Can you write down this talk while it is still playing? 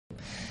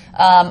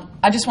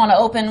I just want to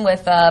open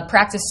with a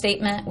practice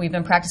statement. We've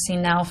been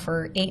practicing now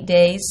for 8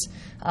 days.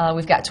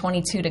 We've got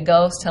 22 to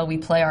go till we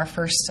play our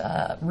first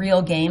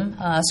real game.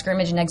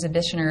 Scrimmage and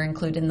exhibition are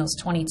included in those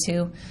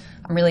 22.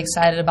 I'm really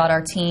excited about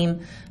our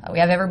team. We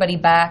have everybody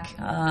back.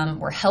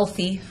 We're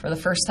healthy for the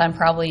first time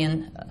probably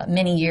in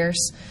many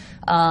years.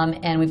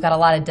 And we've got a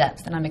lot of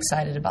depth, and I'm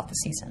excited about the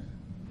season.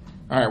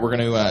 All right, we're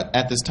going to,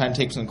 at this time,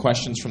 take some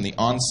questions from the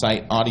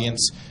on-site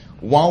audience.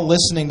 While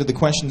listening to the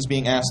questions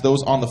being asked,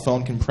 those on the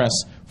phone can press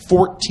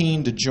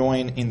 14 to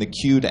join in the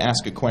queue to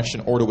ask a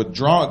question, or to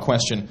withdraw a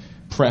question,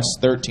 press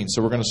 13.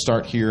 So we're going to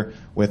start here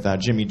with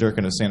Jimmy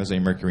Durkin of San Jose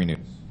Mercury News.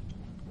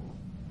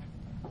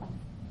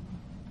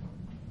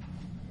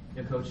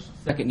 Yeah, Coach,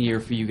 second year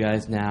for you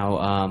guys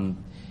now.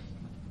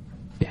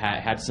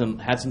 Had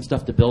some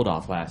stuff to build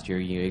off last year.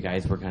 You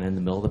guys were kind of in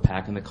the middle of the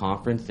pack in the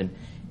conference,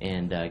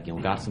 and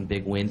got some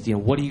big wins.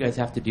 What do you guys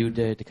have to do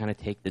to kind of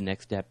take the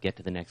next step, get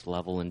to the next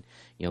level, and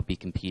be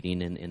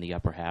competing in the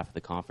upper half of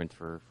the conference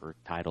for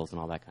titles and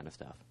all that kind of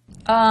stuff?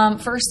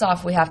 First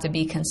off, we have to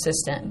be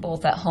consistent,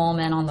 both at home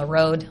and on the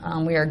road.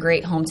 We are a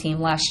great home team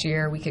last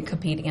year. We could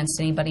compete against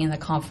anybody in the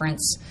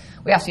conference.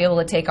 We have to be able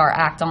to take our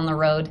act on the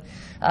road.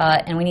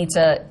 And we need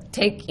to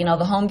take,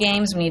 the home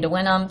games. We need to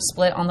win them,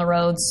 split on the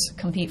roads,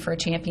 compete for a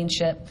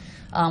championship.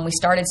 We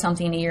started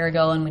something a year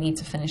ago, and we need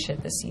to finish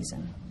it this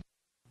season.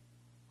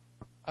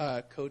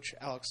 Coach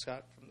Alex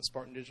Scott from the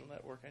Spartan Digital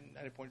Network and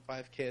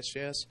 90.5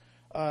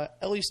 KSJS.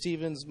 Ellie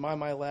Stevens,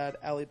 My Lad,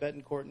 Allie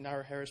Betancourt, and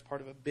Naira Harris, part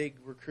of a big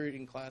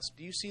recruiting class.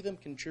 Do you see them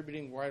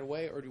contributing right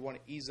away, or do you want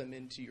to ease them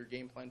into your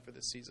game plan for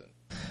this season?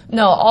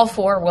 No, all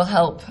four will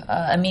help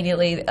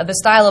immediately. The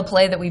style of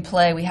play that we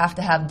play, we have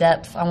to have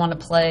depth. I want to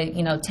play,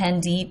 10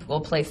 deep.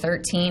 We'll play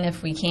 13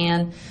 if we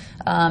can.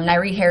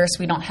 Naira Harris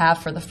we don't have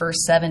for the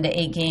first 7 to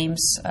 8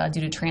 games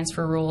due to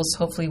transfer rules.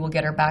 Hopefully we'll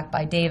get her back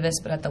by Davis,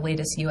 but at the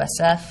latest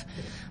USF.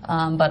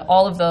 But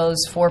all of those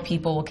 4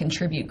 people will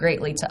contribute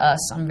greatly to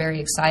us. I'm very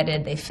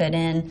excited. They fit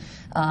in.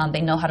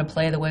 They know how to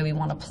play the way we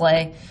want to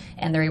play,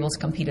 and they're able to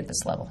compete at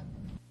this level.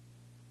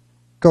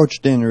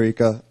 Coach Dan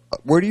Arica,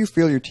 where do you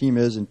feel your team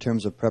is in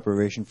terms of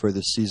preparation for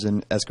this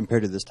season as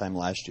compared to this time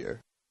last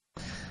year?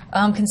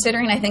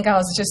 Considering I think I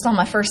was just on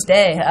my first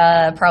day,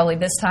 probably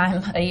this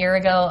time a year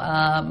ago,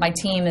 my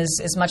team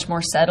is much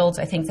more settled.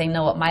 I think they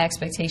know what my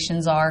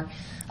expectations are.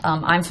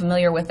 I'm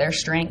familiar with their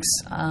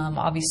strengths.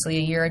 Obviously,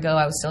 a year ago,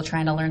 I was still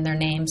trying to learn their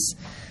names.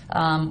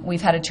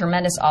 We've had a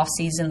tremendous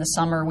off-season. The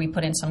summer, we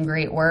put in some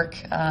great work.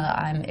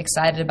 I'm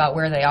excited about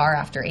where they are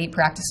after 8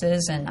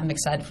 practices, and I'm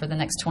excited for the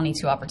next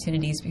 22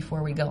 opportunities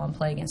before we go and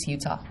play against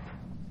Utah.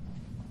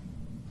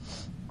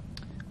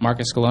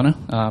 Marcus Colonna.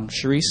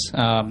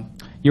 Sharice,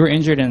 you were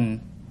injured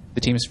in the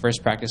team's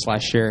first practice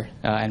last year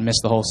and missed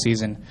the whole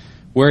season.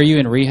 Where are you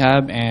in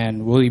rehab,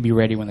 and will you be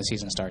ready when the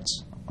season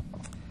starts?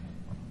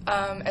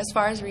 As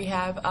far as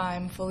rehab,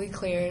 I'm fully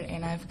cleared,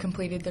 and I've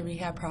completed the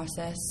rehab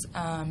process.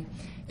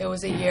 It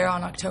was a year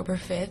on October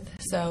 5th,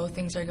 so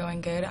things are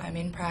going good. I'm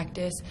in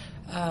practice,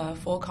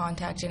 full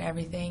contact and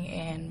everything,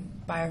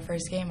 and by our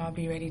first game, I'll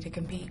be ready to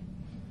compete.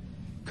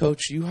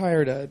 Coach, you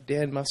hired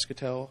Dan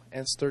Muscatel,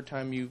 and it's the 3rd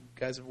time you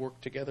guys have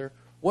worked together.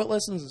 What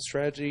lessons and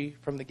strategy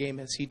from the game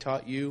has he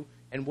taught you,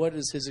 and what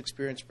does his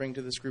experience bring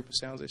to this group of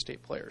San Jose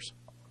State players?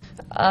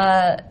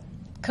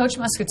 Coach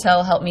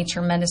Muscatel helped me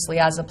tremendously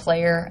as a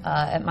player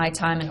at my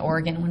time in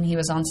Oregon when he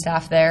was on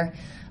staff there.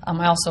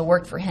 I also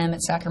worked for him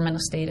at Sacramento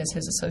State as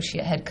his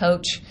associate head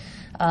coach.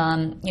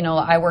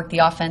 I worked the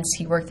offense,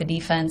 he worked the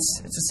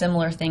defense. It's a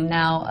similar thing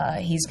now.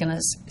 He's gonna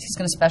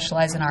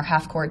specialize in our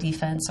half-court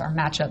defense, our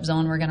matchup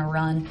zone we're gonna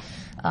run.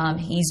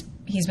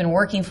 He's been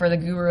working for the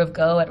guru of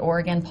Go at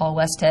Oregon, Paul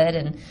Westhead,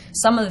 and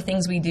some of the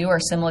things we do are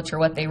similar to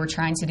what they were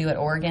trying to do at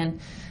Oregon.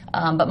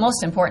 But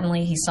most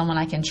importantly, he's someone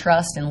I can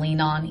trust and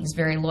lean on. He's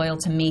very loyal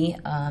to me.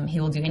 He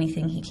will do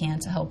anything he can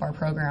to help our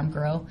program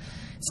grow.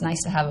 It's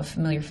nice to have a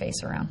familiar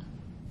face around.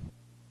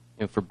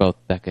 For both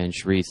Becca and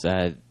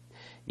Sharice,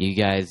 you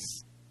guys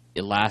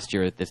last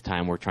year at this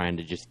time were trying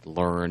to just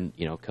learn,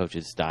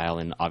 Coach's style,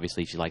 and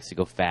obviously she likes to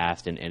go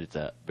fast, and it's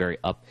a very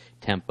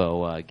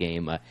up-tempo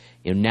game.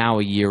 Now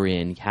a year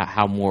in,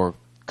 how more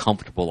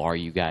comfortable are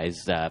you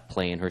guys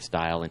playing her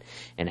style,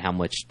 and how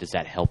much does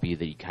that help you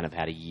that you kind of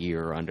had a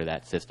year under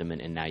that system,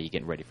 and now you're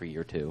getting ready for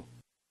year 2?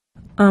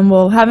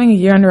 Well, having a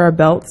year under our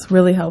belts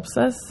really helps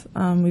us.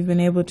 We've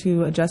been able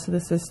to adjust to the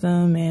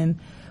system,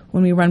 and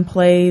when we run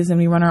plays and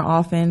we run our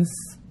offense,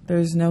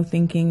 there's no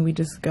thinking, we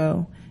just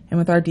go. And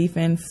with our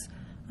defense,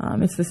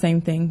 it's the same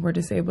thing. We're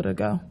just able to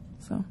go.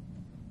 So,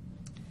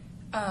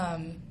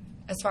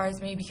 as far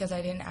as me, because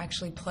I didn't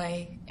actually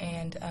play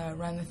and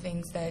run the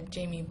things that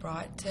Jamie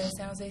brought to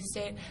San Jose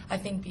State, I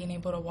think being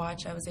able to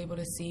watch, I was able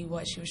to see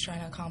what she was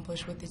trying to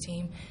accomplish with the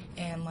team,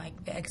 and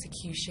like the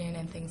execution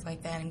and things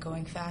like that, and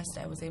going fast,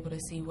 I was able to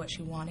see what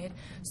she wanted.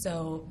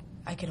 So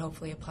I could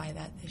hopefully apply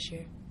that this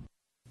year.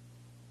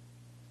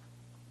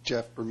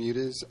 Jeff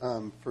Bermudez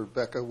for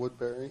Becca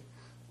Woodbury.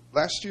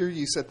 Last year,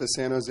 you set the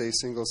San Jose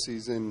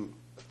single-season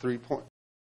three-point